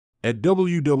At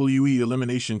WWE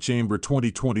Elimination Chamber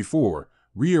 2024,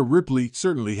 Rhea Ripley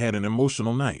certainly had an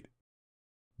emotional night.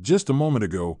 Just a moment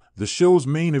ago, the show's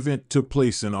main event took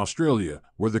place in Australia,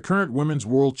 where the current Women's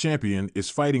World Champion is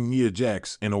fighting Nia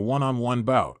Jax in a one-on-one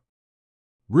bout.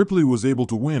 Ripley was able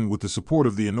to win with the support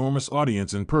of the enormous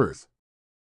audience in Perth.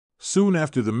 Soon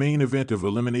after the main event of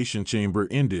Elimination Chamber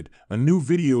ended, a new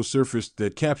video surfaced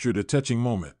that captured a touching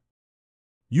moment.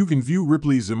 You can view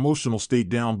Ripley's emotional state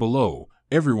down below.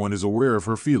 Everyone is aware of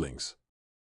her feelings.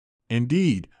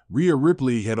 Indeed, Rhea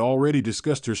Ripley had already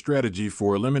discussed her strategy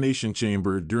for Elimination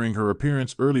Chamber during her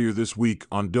appearance earlier this week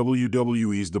on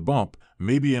WWE's The Bump.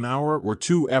 Maybe an hour or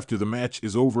two after the match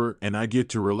is over and I get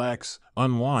to relax,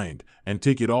 unwind, and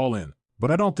take it all in. But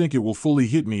I don't think it will fully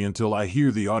hit me until I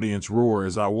hear the audience roar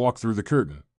as I walk through the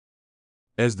curtain.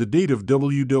 As the date of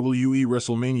WWE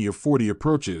WrestleMania 40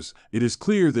 approaches, it is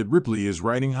clear that Ripley is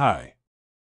riding high.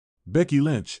 Becky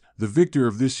Lynch, the victor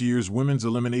of this year's Women's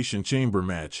Elimination Chamber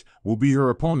match, will be her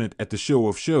opponent at the Show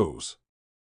of Shows.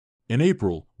 In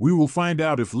April, we will find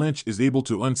out if Lynch is able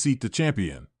to unseat the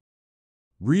champion.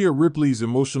 Rhea Ripley's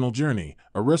emotional journey,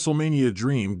 a WrestleMania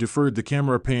dream, deferred. The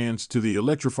camera pans to the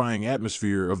electrifying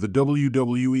atmosphere of the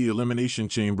WWE Elimination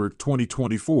Chamber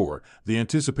 2024, the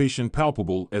anticipation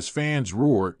palpable as fans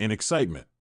roar in excitement.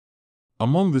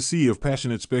 Among the sea of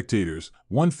passionate spectators,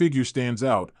 one figure stands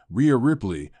out: Rhea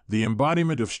Ripley, the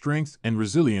embodiment of strength and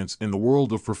resilience in the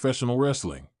world of professional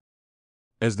wrestling.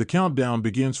 As the countdown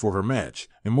begins for her match,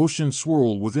 emotions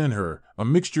swirl within her, a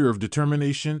mixture of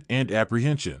determination and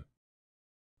apprehension.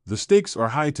 The stakes are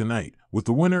high tonight, with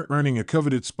the winner earning a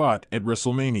coveted spot at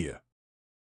WrestleMania.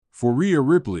 For Rhea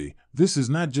Ripley, this is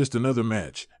not just another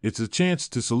match, it's a chance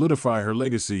to solidify her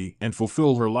legacy and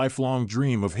fulfill her lifelong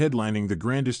dream of headlining the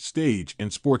grandest stage in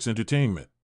sports entertainment.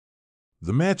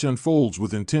 The match unfolds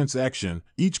with intense action,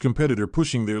 each competitor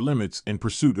pushing their limits in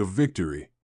pursuit of victory.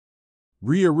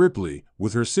 Rhea Ripley,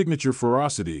 with her signature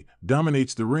ferocity,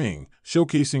 dominates the ring,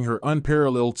 showcasing her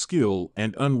unparalleled skill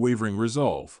and unwavering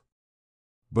resolve.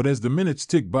 But as the minutes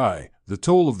tick by, the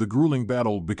toll of the grueling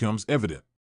battle becomes evident.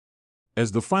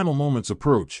 As the final moments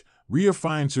approach, Rhea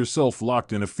finds herself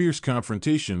locked in a fierce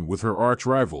confrontation with her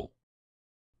arch-rival.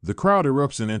 The crowd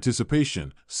erupts in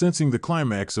anticipation, sensing the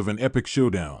climax of an epic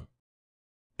showdown.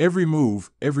 Every move,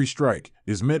 every strike,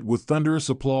 is met with thunderous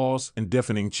applause and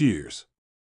deafening cheers.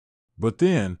 But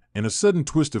then, in a sudden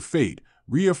twist of fate,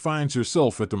 Rhea finds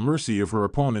herself at the mercy of her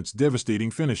opponent's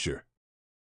devastating finisher.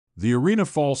 The arena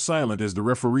falls silent as the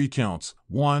referee counts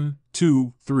 1,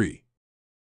 2, 3.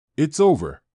 It's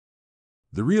over.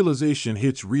 The realization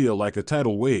hits Rhea like a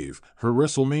tidal wave, her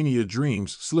WrestleMania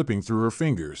dreams slipping through her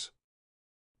fingers.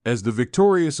 As the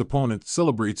victorious opponent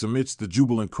celebrates amidst the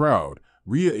jubilant crowd,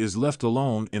 Rhea is left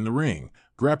alone in the ring,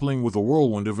 grappling with a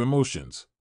whirlwind of emotions.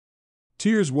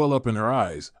 Tears well up in her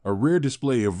eyes, a rare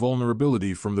display of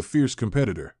vulnerability from the fierce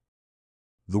competitor.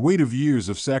 The weight of years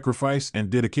of sacrifice and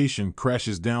dedication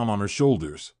crashes down on her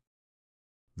shoulders.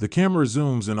 The camera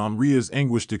zooms in on Rhea's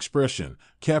anguished expression,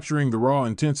 capturing the raw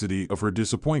intensity of her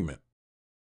disappointment.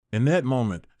 In that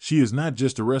moment, she is not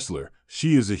just a wrestler,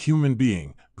 she is a human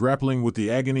being, grappling with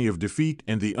the agony of defeat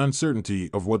and the uncertainty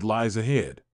of what lies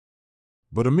ahead.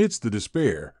 But amidst the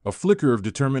despair, a flicker of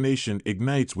determination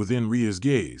ignites within Rhea's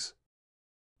gaze.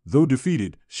 Though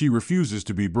defeated, she refuses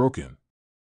to be broken.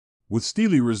 With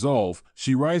steely resolve,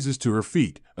 she rises to her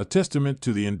feet, a testament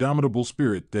to the indomitable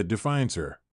spirit that defines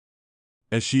her.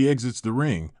 As she exits the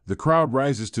ring, the crowd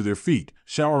rises to their feet,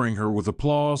 showering her with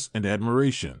applause and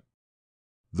admiration.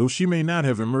 Though she may not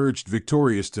have emerged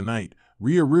victorious tonight,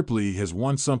 Rhea Ripley has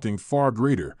won something far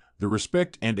greater: the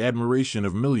respect and admiration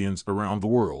of millions around the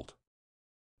world.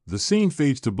 The scene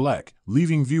fades to black,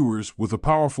 leaving viewers with a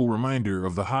powerful reminder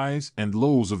of the highs and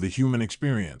lows of the human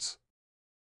experience.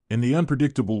 In the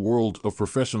unpredictable world of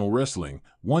professional wrestling,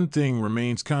 one thing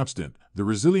remains constant: the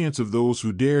resilience of those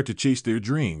who dare to chase their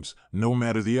dreams, no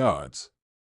matter the odds.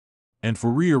 And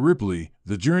for Rhea Ripley,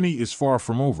 the journey is far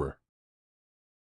from over.